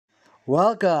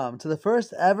Welcome to the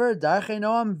first ever Darchei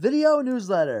Noam video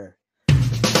newsletter. Are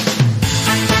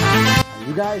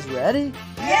you guys ready?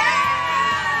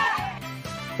 Yeah!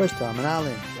 First to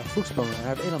Ramat, Fuchsbaumer,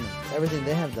 and Edelman, everything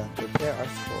they have done to prepare our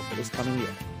school for this coming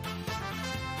year.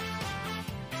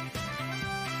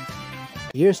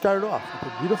 The year started off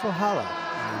with a beautiful challah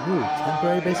and a new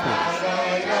temporary basement.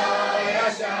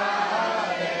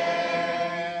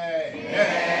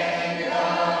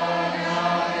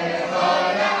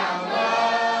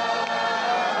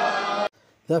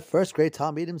 The first grade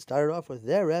Talmudim started off with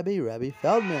their Rabbi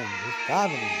Feldman, with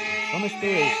davening and from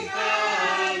inspiration.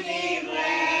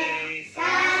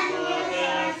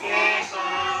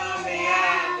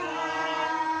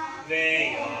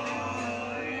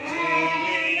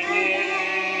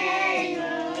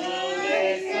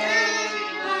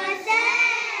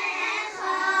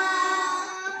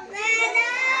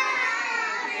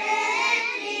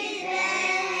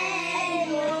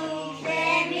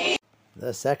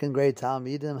 The second grade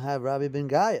Talmudim have Rabbi Ben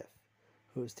Gayef,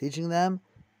 who is teaching them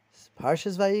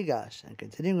Parshas Vayigash and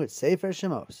continuing with Sefer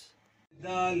Shemesh.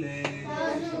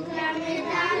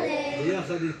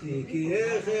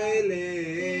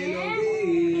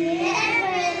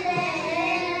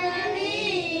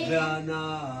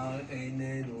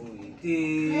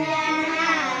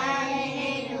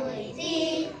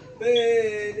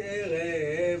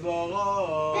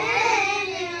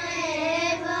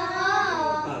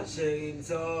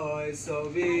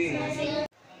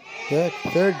 The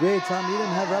third grade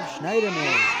Talmudim have Rav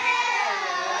Schneiderman.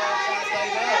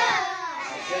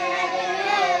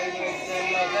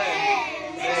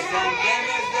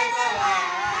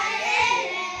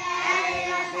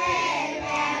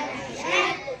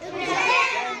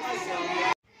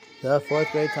 The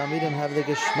fourth grade Talmudim have the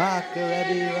Geschmack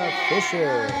Rebbe Rav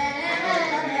Fisher.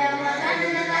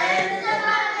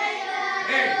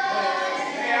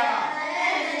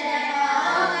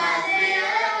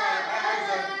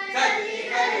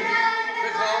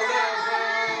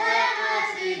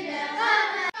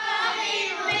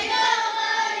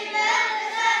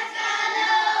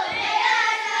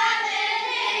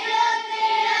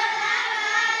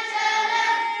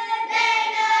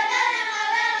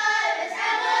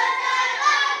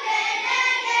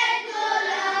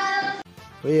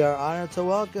 We are honored to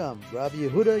welcome Rabbi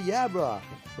Yehuda Yabra,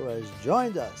 who has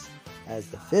joined us as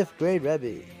the 5th grade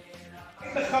Rebbe.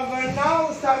 בכוונה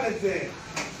הוא שם את זה,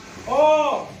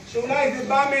 או שאולי זה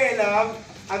בא מאליו,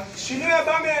 השינוי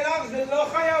הבא מאליו זה לא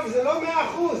חייב, זה לא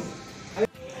 100%.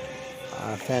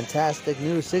 Our fantastic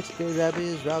new 6th grade Rebbe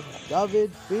is Rav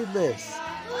David Friedlis,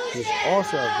 who is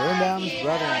also Birnbaum's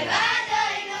brother-in-law.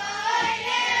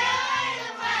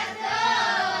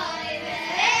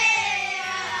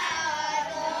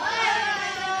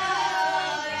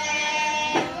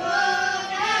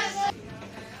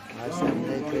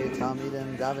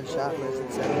 Talmudim daven Shacharis at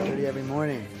 7:30 every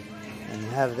morning, and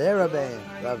have their Rabbein,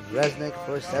 Rav Resnick,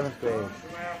 for 7th grade.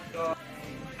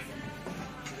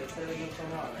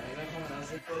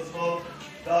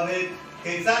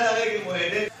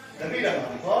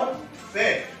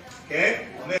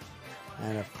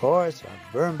 And of course, Rav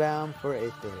Birnbaum for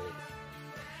 8th grade.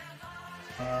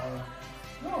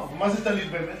 לא, מה זה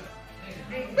תליד באמת?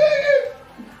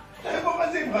 שתיים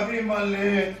בוחזים רבים על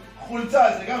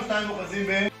חולצה, זה גם שתיים בוחזים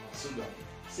בסוגה.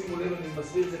 שימו לב, אני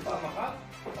מסביר את זה פעם אחת,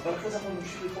 אבל אחרי זה אנחנו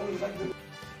נמשיך לפעול לבד.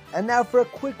 And now for a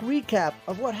quick recap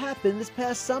of what happened this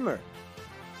past summer.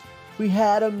 We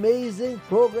had amazing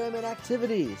program and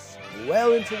activities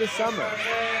well into the summer,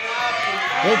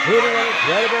 including an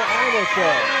incredible animal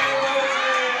show.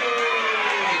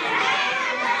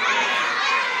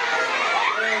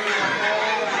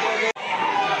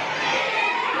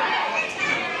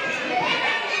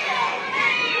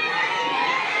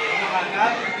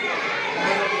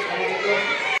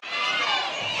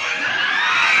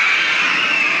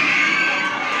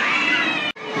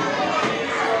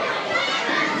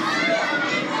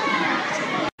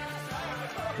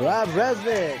 Rav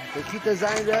Resnick, the Kita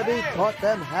Zion Rebbe, taught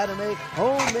them how to make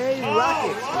homemade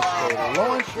rockets, which they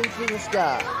launched into the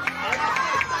sky.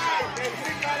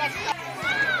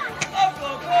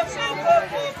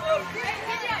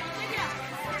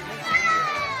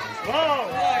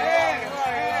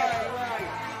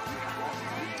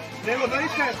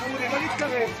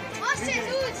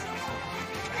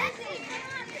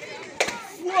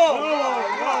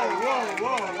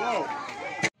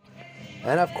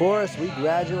 And of course, we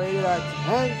graduated our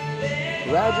 10th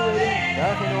graduating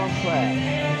Darchei Noam class.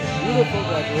 Beautiful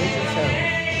graduation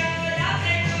ceremony.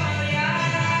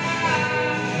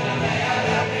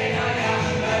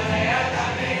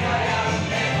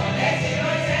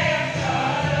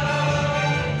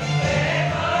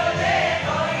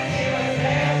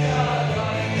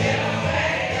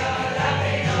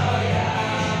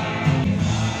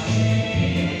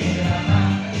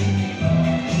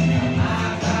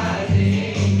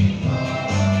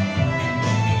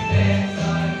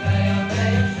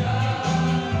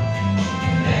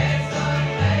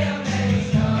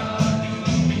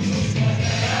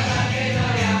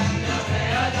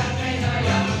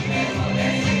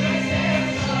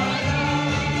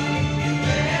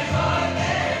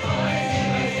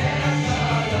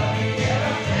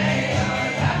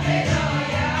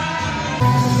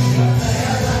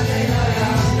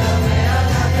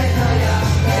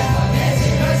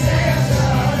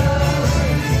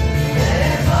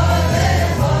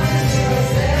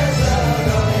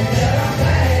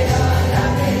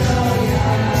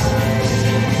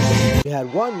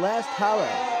 one last holiday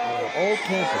on our old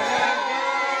campus.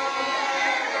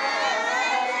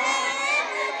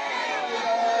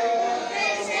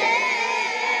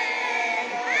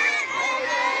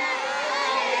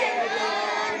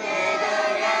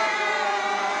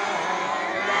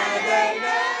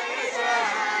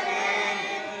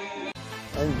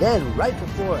 And then, right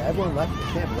before everyone left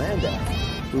for Camp Landau,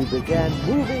 we began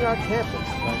moving our campus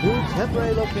to our new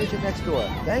temporary location next door.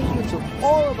 Thank you to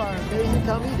all of our amazing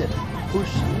Talmidim who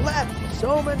schlepped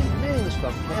so many things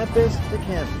from campus to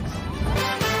campus.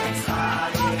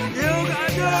 You can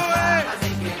do it!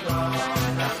 You can do it!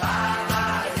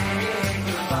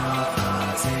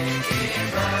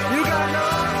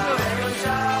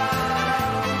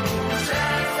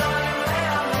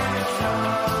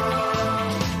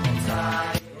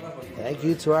 Thank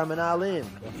you to our Menalim,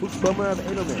 the Fuchsbomber of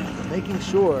Edelman, for making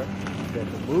sure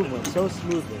that the move went so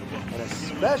smoothly. And a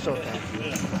special thank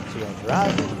you to our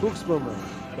Raz and Fuchsbomber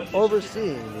for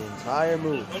overseeing the entire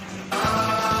move.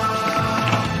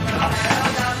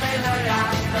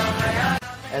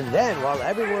 And then, while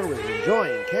everyone was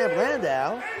enjoying Camp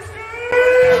Landau,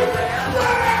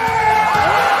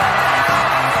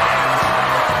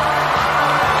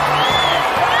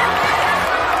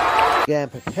 began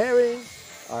preparing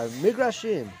our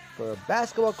migrashim for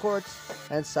basketball courts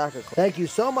and soccer courts. Thank you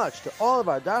so much to all of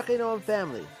our Darchei Noam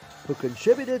family who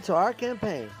contributed to our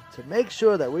campaign to make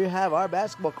sure that we have our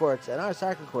basketball courts and our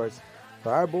soccer courts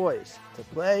for our boys to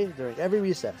play during every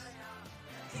recess.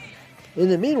 In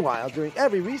the meanwhile, during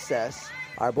every recess,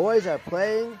 our boys are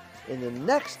playing in the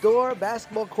next door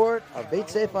basketball court of Beit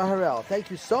Sefer Harel.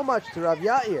 Thank you so much to Rav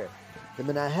Yair, the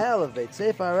Menahel of Beit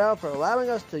Sefer Harel, for allowing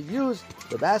us to use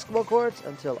the basketball courts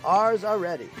until ours are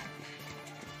ready.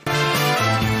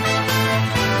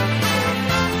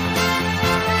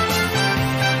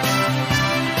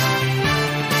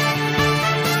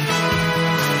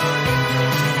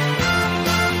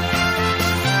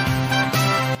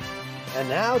 And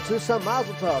now to some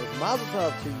Mazel Tov. Mazel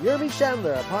Tov to Yermi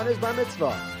Chandler upon his bar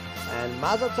mitzvah. And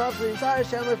Mazel Tov to the entire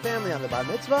Chandler family on the bar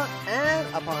mitzvah and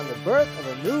upon the birth of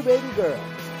a new baby girl.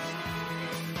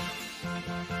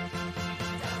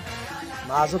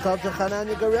 Mazel Tov to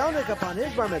Chananya Gorelnik upon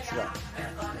his bar mitzvah.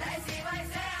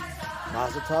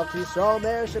 Mazel Tov to Yisrael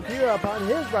Meir Shapira upon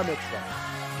his bar mitzvah.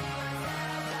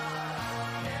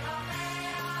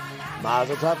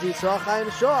 Mazel Tov to Yisrael Chaim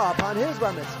Shaw upon his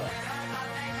bar mitzvah.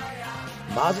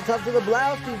 Mazel Tov to the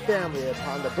Blaustein family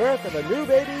upon the birth of a new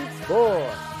baby boy.